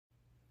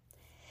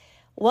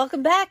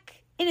Welcome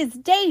back. It is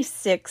day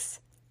 6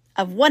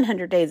 of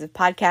 100 Days of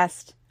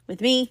Podcast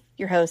with me,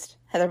 your host,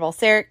 Heather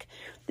Balseric.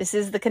 This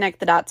is the Connect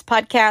the Dots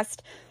podcast.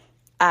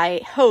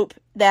 I hope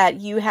that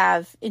you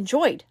have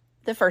enjoyed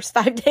the first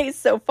 5 days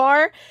so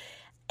far.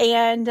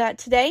 And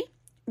today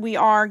we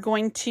are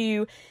going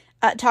to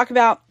talk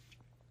about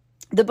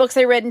the books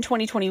I read in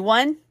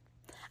 2021.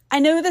 I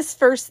know these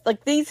first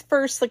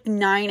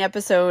 9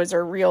 episodes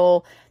are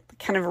real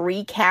kind of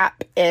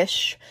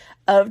recap-ish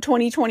of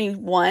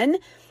 2021.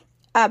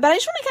 But I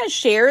just want to kind of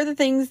share the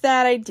things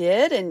that I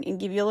did and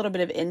give you a little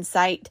bit of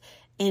insight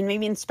and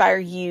maybe inspire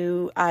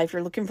you. If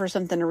you're looking for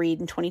something to read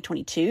in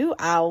 2022,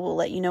 I will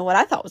let you know what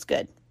I thought was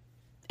good.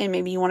 And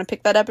maybe you want to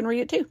pick that up and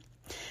read it too.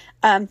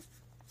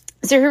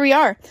 So here we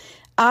are.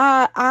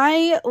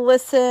 I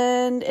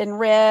listened and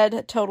read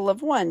a total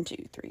of 1,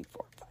 2, 3,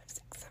 4, 5,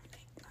 6, 7,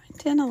 8, 9,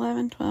 10,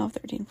 11, 12,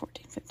 13,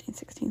 14, 15,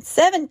 16,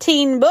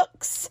 17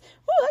 books.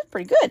 Oh, that's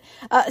pretty good.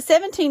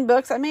 17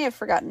 books. I may have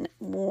forgotten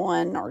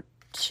 1 or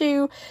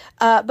 2,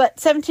 but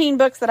 17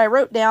 books that I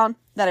wrote down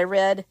that I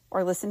read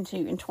or listened to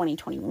in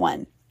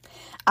 2021.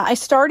 I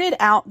started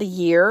out the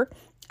year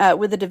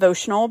with a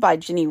devotional by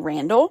Jenny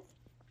Randall.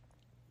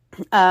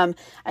 I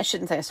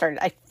shouldn't say I started.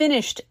 I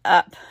finished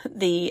up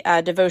the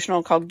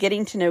devotional called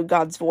Getting to Know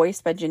God's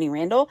Voice by Jenny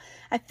Randall.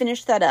 I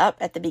finished that up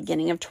at the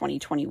beginning of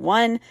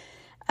 2021.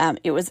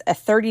 It was a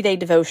 30-day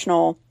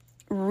devotional,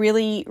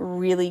 really,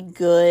 really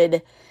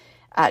good,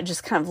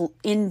 just kind of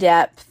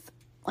in-depth,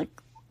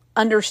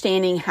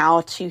 understanding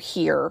how to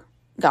hear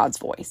God's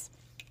voice.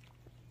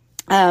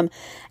 And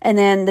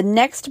then the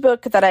next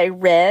book that I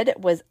read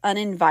was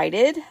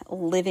Uninvited,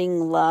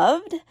 Living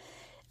Loved.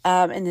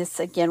 And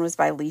this again was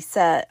by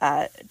Lysa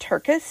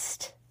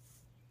TerKeurst.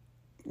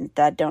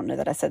 I don't know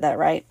that I said that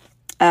right.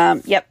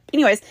 Yep.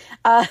 Anyways,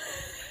 but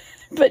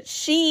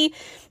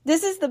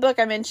this is the book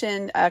I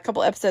mentioned a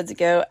couple episodes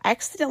ago. I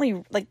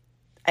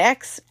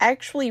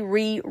actually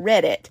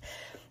reread it.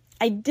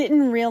 I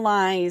didn't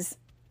realize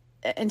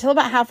until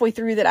about halfway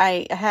through that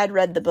I had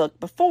read the book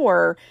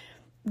before,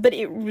 but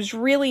it was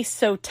really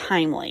so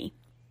timely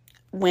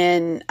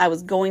when I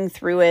was going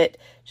through it.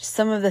 Just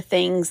some of the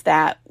things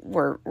that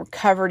were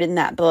covered in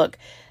that book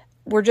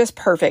were just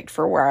perfect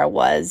for where I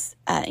was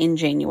in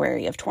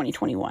January of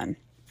 2021.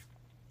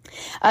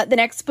 The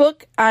next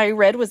book I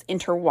read was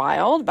Enter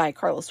Wild by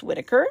Carlos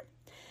Whitaker.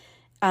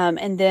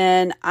 And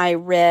then I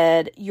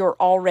read You're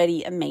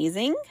Already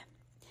Amazing.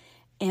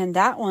 And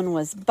that one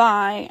was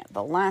by,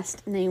 the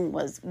last name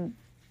was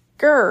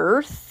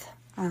Girth.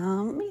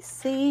 Let me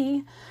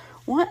see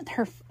what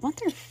their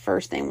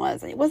first name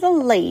was. It was a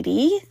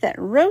lady that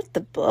wrote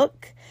the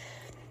book,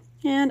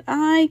 and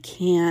I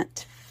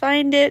can't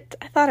find it.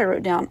 I thought I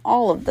wrote down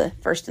all of the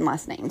first and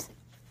last names,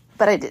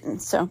 but I didn't.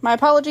 So my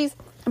apologies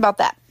about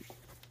that.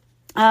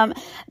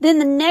 Then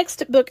the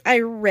next book I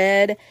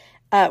read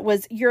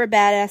was You're a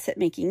Badass at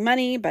Making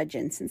Money by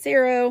Jen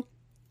Sincero.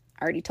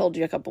 I already told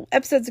you a couple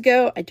episodes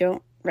ago, I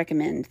don't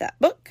recommend that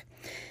book.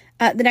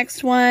 The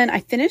next one I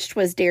finished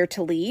was Dare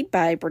to Lead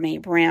by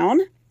Brene Brown.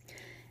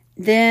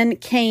 Then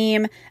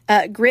came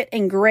Grit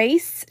and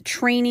Grace,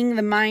 Training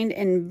the Mind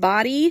and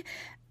Body,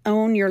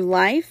 Own Your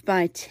Life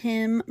by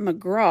Tim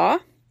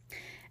McGraw.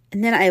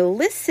 And then I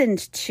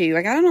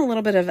got on a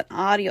little bit of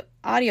an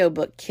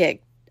audiobook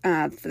kick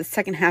for the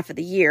second half of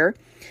the year.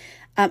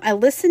 I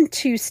listened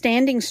to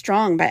Standing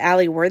Strong by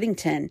Allie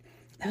Worthington.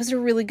 That was a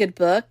really good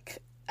book.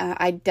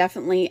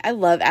 I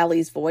love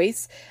Allie's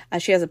voice.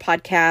 She has a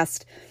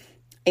podcast,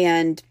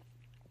 and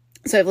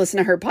so I've listened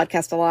to her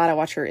podcast a lot. I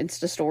watch her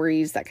Insta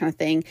stories, that kind of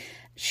thing.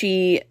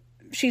 She's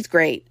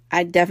great.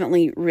 I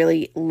definitely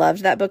really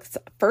loved that book. It's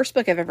the first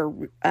book I've ever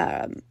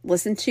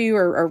listened to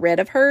or read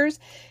of hers,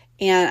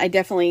 and I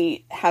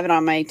definitely have it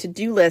on my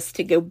to-do list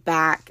to go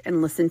back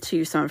and listen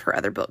to some of her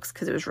other books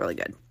because it was really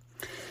good.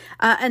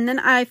 And then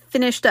I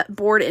finished up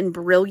Bored and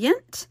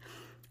Brilliant.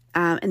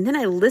 And then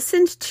I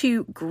listened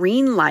to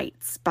Green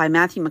Lights by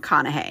Matthew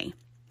McConaughey.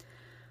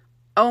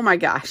 Oh my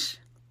gosh.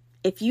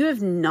 If you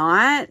have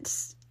not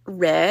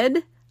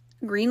read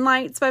Green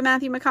Lights by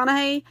Matthew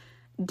McConaughey,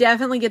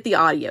 definitely get the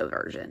audio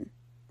version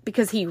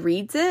because he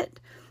reads it.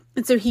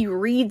 And so he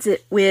reads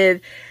it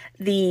with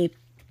the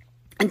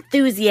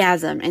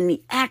enthusiasm and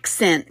the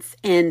accents.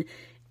 And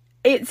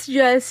it's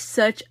just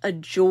such a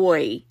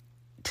joy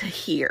to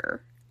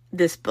hear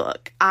this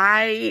book.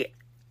 I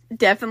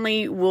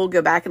definitely will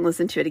go back and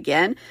listen to it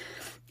again.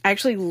 I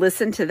actually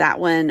listened to that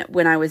one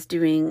when I was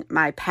doing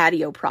my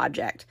patio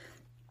project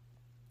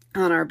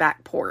on our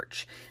back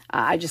porch.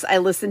 I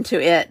listened to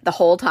it the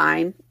whole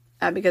time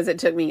because it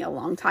took me a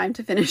long time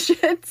to finish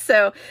it.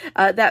 So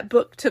that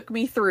book took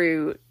me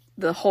through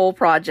the whole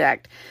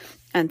project.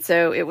 And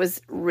so it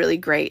was really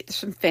great.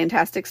 Some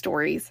fantastic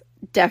stories.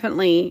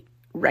 Definitely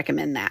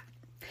recommend that.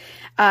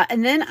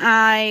 And then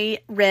I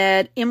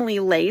read Emily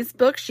Lay's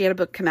book. She had a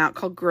book come out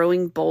called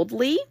Growing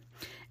Boldly.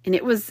 And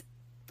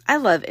I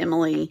love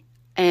Emily.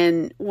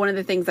 And one of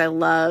the things I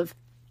love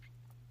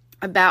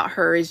about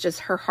her is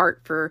just her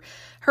heart for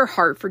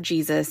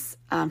Jesus,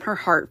 her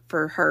heart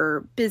for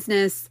her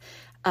business,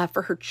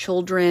 for her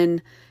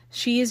children.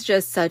 She is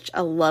just such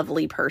a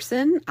lovely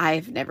person.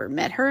 I've never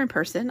met her in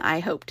person. I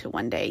hope to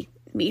one day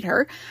meet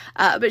her,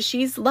 but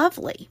she's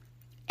lovely.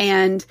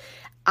 And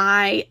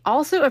I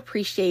also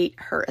appreciate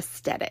her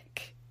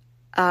aesthetic.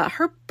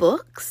 Her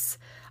books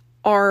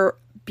are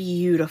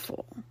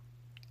beautiful,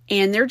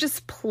 and they're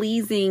just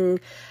pleasing.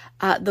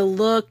 The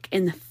look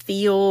and the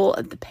feel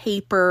of the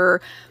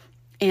paper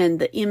and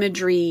the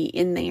imagery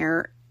in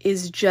there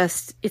is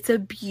just, it's a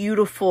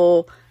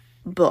beautiful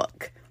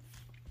book.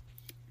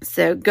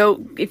 So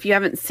go, if you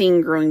haven't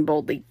seen Growing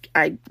Boldly,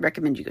 I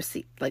recommend you go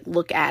see,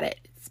 look at it.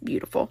 It's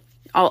beautiful.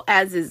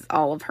 As is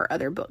all of her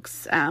other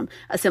books. A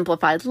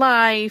Simplified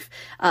Life,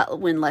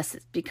 When Less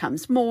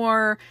Becomes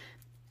More,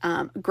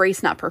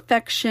 Grace Not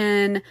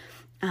Perfection.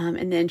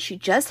 And then she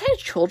just had a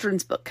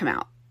children's book come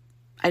out.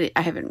 I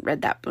haven't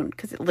read that one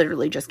because it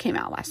literally just came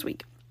out last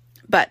week.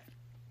 But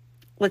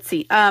let's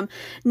see.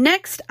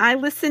 Next, I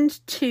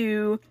listened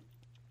to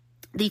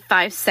The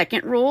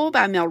 5-Second Rule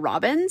by Mel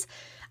Robbins.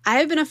 I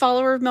have been a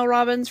follower of Mel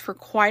Robbins for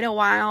quite a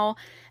while.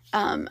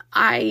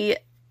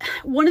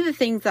 One of the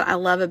things that I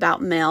love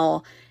about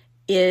Mel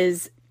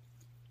is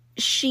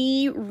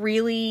she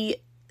really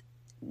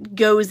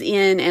goes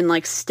in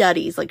and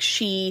studies.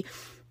 She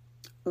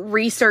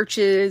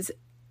researches,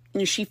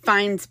 she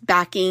finds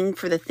backing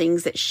for the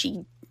things that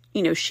she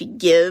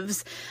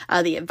gives,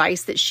 the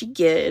advice that she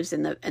gives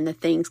and the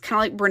things,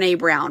 kind of like Brene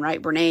Brown,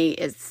 right? Brene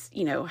is,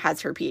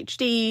 has her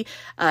PhD.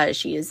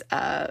 She is,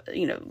 a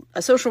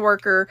social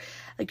worker.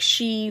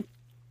 She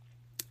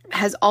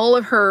has all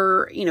of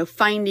her,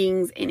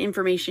 findings and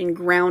information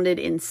grounded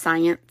in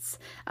science,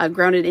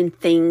 grounded in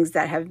things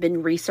that have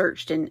been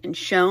researched and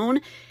shown.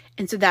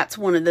 And so that's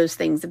one of those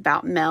things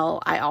about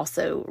Mel I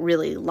also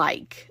really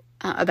like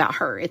about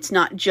her. It's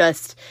not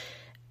just,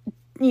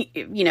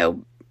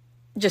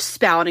 just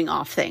spouting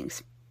off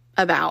things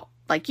about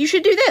you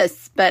should do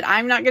this, but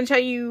I'm not going to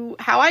tell you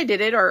how I did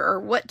it or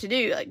what to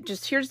do.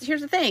 Just here's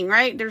the thing,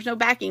 right? There's no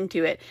backing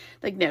to it.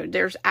 No,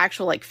 there's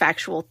actual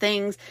factual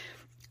things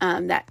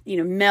that,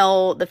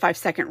 Mel, the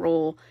 5-second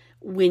rule,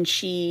 when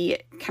she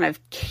kind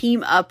of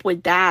came up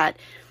with that,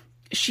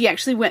 she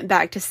actually went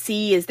back to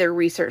see, is there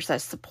research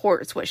that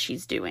supports what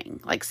she's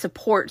doing,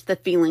 supports the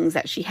feelings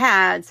that she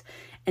has.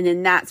 And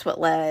then that's what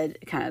led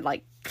kind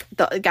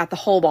of got the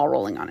whole ball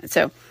rolling on it.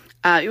 So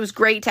it was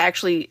great to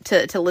actually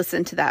to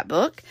listen to that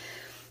book.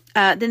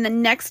 Then the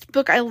next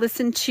book I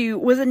listened to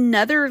was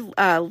another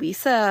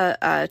Lisa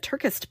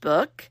TerKeurst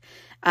book,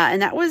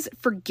 and that was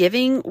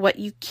Forgiving What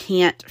You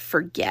Can't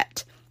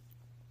Forget.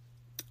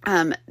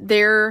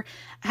 There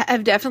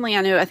have definitely,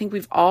 I think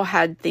we've all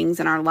had things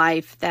in our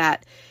life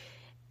that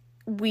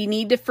we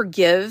need to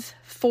forgive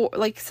for,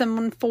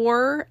 someone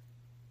for,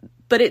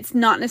 but it's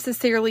not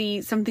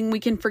necessarily something we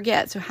can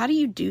forget. So how do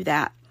you do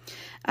that?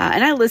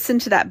 And I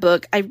listened to that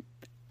book.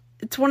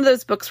 It's one of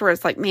those books where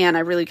it's man, I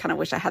really kind of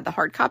wish I had the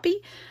hard copy.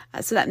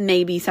 So that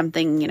may be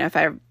something, if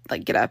I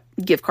get a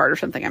gift card or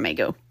something, I may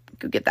go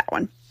get that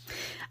one.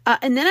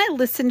 And then I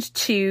listened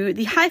to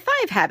The High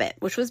Five Habit,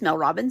 which was Mel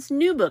Robbins'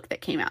 new book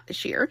that came out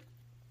this year.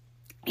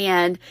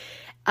 And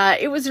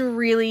it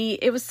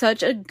was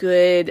such a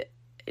good,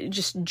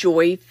 just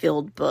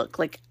joy-filled book.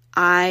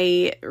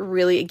 I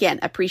really, again,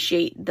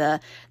 appreciate the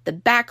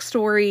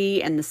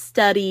backstory and the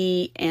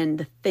study and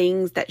the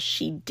things that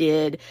she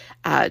did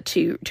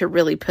to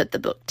really put the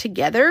book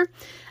together.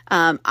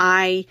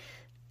 I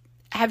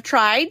have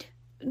tried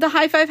the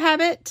High Five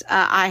Habit.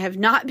 I have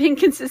not been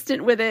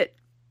consistent with it,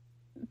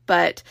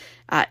 but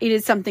it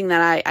is something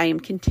that I am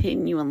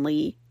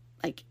continually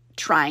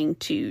trying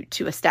to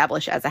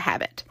establish as a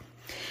habit.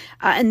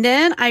 And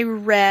then I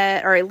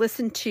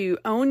listened to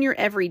Own Your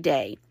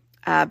Everyday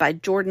by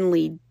Jordan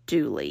Lee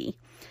Dooley.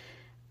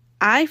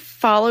 I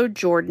follow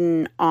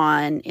Jordan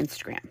on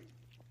Instagram.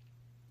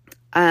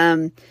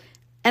 And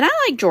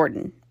I like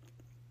Jordan.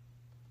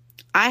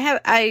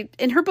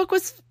 And her book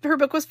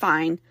was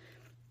fine.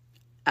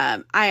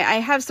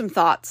 I have some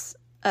thoughts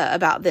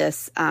about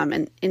this,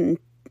 and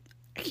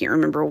I can't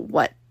remember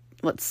what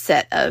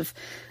set of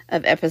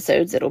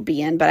episodes it'll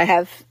be in, but I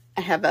have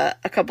a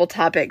couple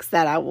topics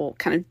that I will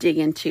kind of dig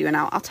into, and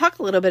I'll talk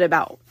a little bit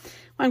about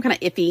why I'm kind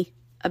of iffy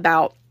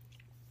about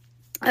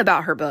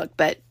her book,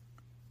 but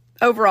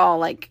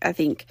overall, I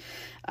think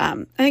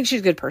she's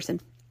a good person.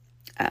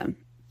 And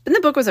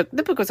the book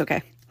was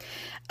okay.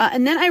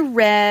 And then I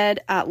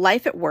read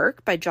Life at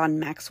Work by John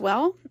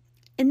Maxwell.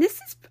 And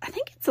I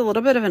think it's a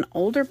little bit of an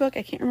older book.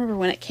 I can't remember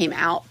when it came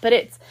out, but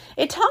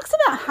it talks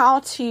about how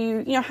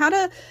to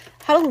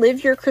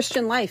live your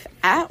Christian life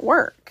at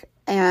work.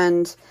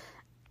 And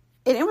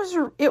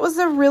it was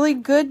a really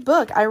good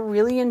book. I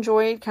really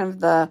enjoyed kind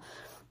of the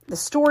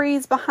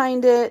stories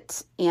behind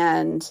it.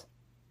 And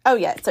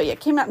it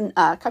came out in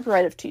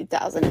copyright of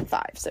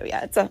 2005. So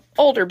yeah, it's an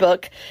older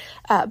book,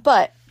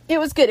 but it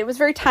was good. It was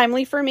very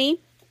timely for me,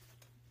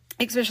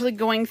 especially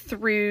going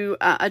through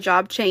a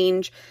job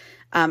change.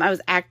 I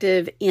was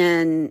active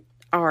in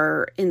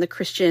the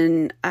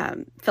Christian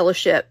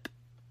fellowship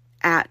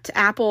at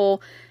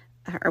Apple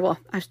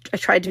I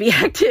tried to be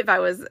active. I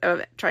was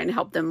trying to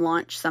help them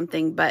launch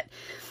something, but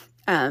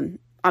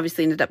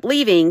obviously ended up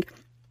leaving.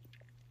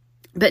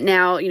 But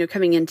now,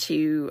 coming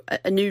into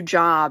a new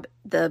job,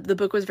 the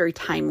book was very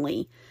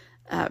timely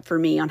for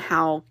me on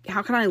how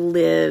can I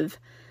live,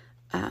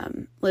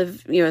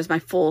 as my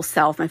full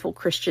self, my full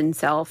Christian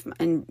self,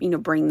 and,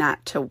 bring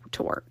that to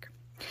work.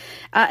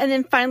 And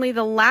then finally,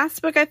 the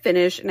last book I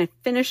finished, and I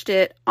finished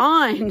it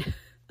on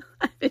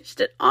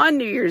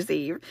New Year's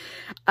Eve,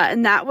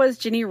 and that was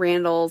Jenny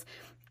Randall's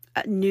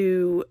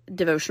new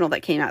devotional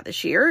that came out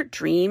this year,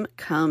 Dream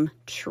Come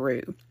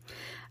True.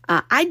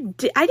 I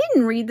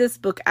didn't read this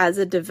book as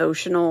a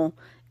devotional,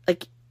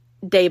 like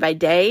day by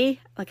day.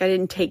 Like I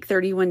didn't take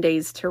 31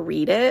 days to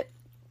read it.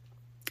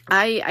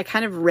 I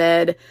kind of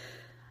read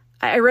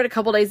a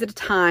couple days at a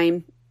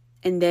time,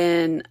 and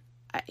then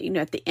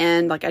at the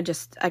end, like I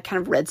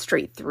kind of read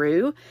straight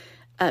through.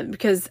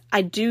 Because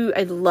I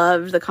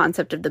love the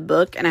concept of the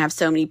book, and I have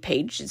so many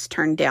pages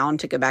turned down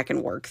to go back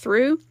and work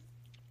through,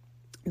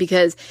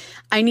 because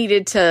I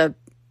needed to,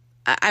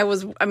 I'm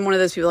one of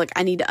those people, like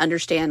I need to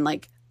understand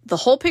like the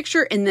whole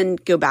picture and then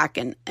go back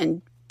and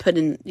put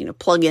in,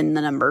 plug in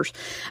the numbers,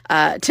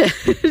 to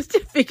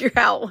figure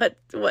out what,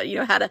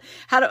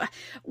 how to,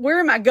 where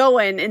am I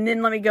going? And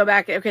then let me go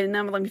back. Okay.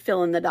 Now let me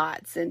fill in the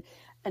dots and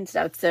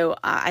stuff. So,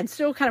 I'm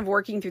still kind of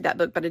working through that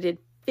book, but I did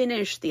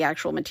finish the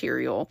actual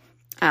material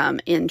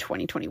in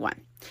 2021.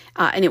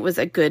 And it was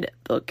a good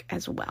book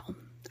as well.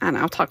 And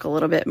I'll talk a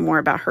little bit more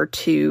about her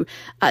two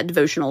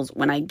devotionals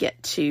when I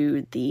get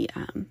to the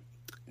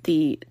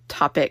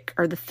topic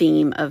or the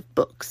theme of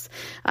books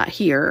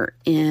here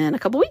in a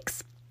couple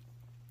weeks.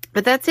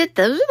 But that's it.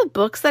 Those are the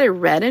books that I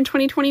read in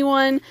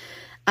 2021.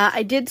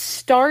 I did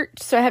start,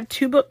 so I have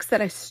two books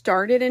that I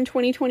started in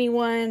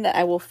 2021 that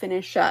I will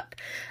finish up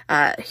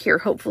here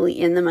hopefully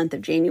in the month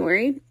of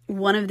January.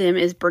 One of them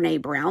is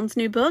Brene Brown's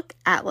new book,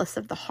 Atlas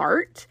of the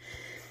Heart.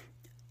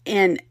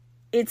 And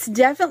it's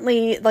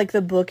definitely, like,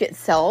 the book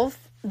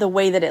itself, the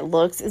way that it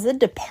looks is a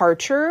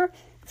departure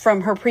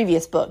from her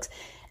previous books.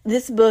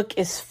 This book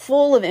is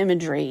full of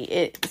imagery.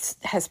 It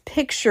has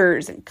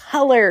pictures and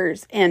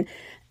colors, and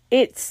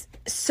it's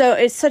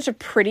such a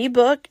pretty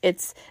book.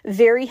 It's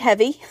very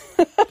heavy.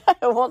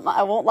 I won't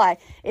lie.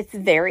 It's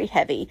very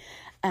heavy,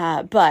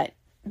 but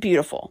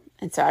beautiful.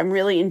 And so I'm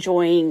really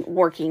enjoying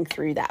working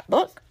through that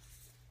book.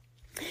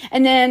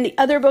 And then the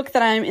other book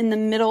that I'm in the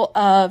middle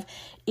of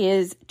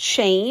is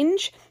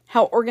Change: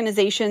 How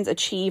Organizations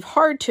Achieve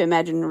Hard to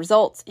Imagine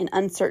Results in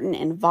Uncertain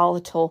and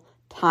Volatile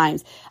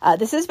Times.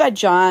 This is by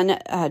John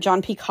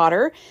P.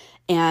 Cotter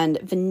and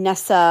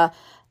Vanessa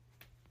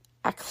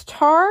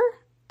Akhtar.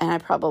 And I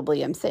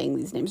probably am saying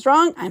these names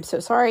wrong. I'm so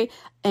sorry.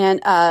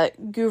 And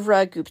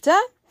Guvra Gupta.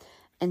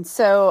 And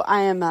so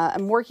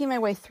I'm working my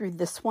way through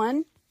this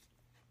one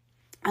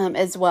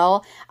as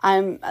well.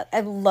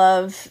 I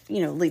love,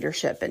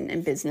 leadership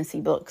and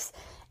businessy books,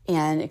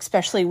 and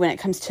especially when it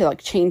comes to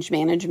like change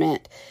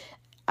management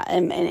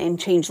and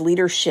change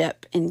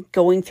leadership and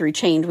going through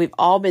change. We've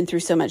all been through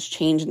so much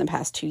change in the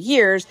past 2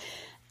 years.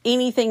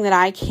 Anything that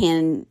I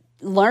can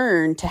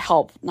learn to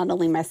help not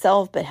only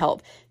myself, but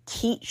help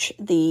teach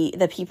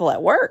the people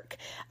at work,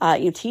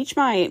 teach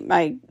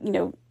my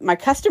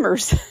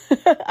customers,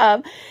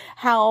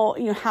 how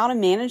to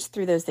manage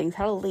through those things,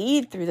 how to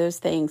lead through those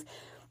things.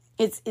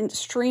 It's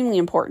extremely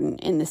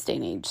important in this day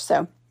and age.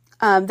 So,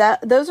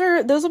 those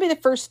will be the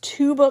first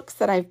two books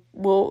that I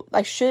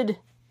should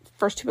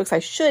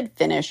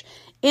finish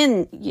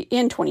in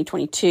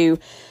 2022.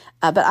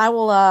 But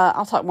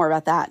I'll talk more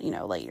about that,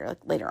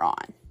 later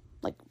on,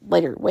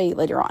 way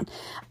later on.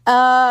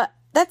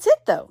 That's it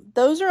though.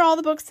 Those are all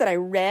the books that I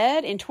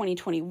read in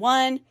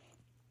 2021.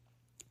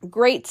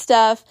 Great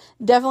stuff.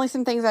 Definitely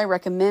some things I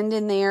recommend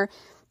in there.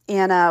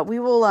 And we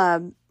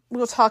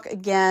will talk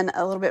again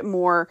a little bit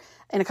more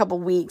in a couple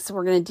weeks.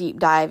 We're going to deep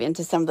dive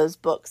into some of those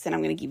books, and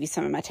I'm going to give you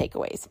some of my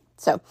takeaways.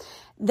 So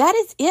that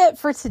is it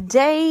for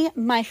today,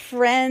 my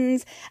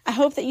friends. I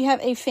hope that you have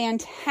a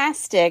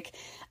fantastic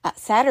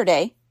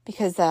Saturday,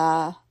 because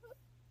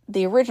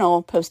the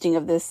original posting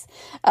of this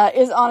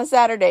is on a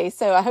Saturday.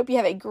 So I hope you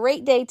have a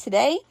great day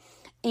today.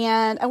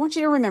 And I want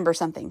you to remember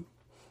something,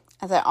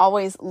 as I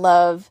always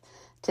love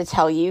to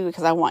tell you,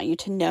 because I want you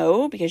to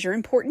know, because you're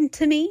important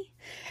to me,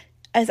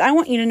 as I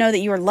want you to know that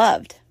you are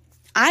loved.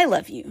 I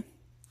love you.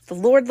 The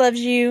Lord loves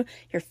you.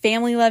 Your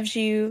family loves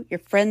you. Your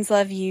friends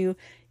love you.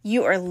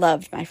 You are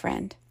loved, my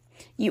friend.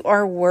 You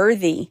are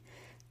worthy.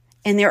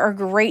 And there are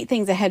great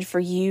things ahead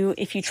for you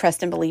if you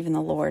trust and believe in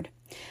the Lord.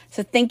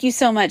 So thank you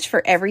so much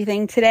for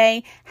everything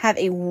today. Have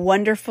a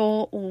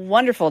wonderful,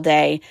 wonderful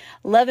day.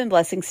 Love and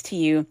blessings to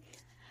you.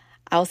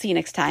 I'll see you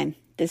next time.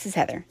 This is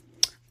Heather.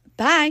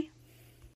 Bye.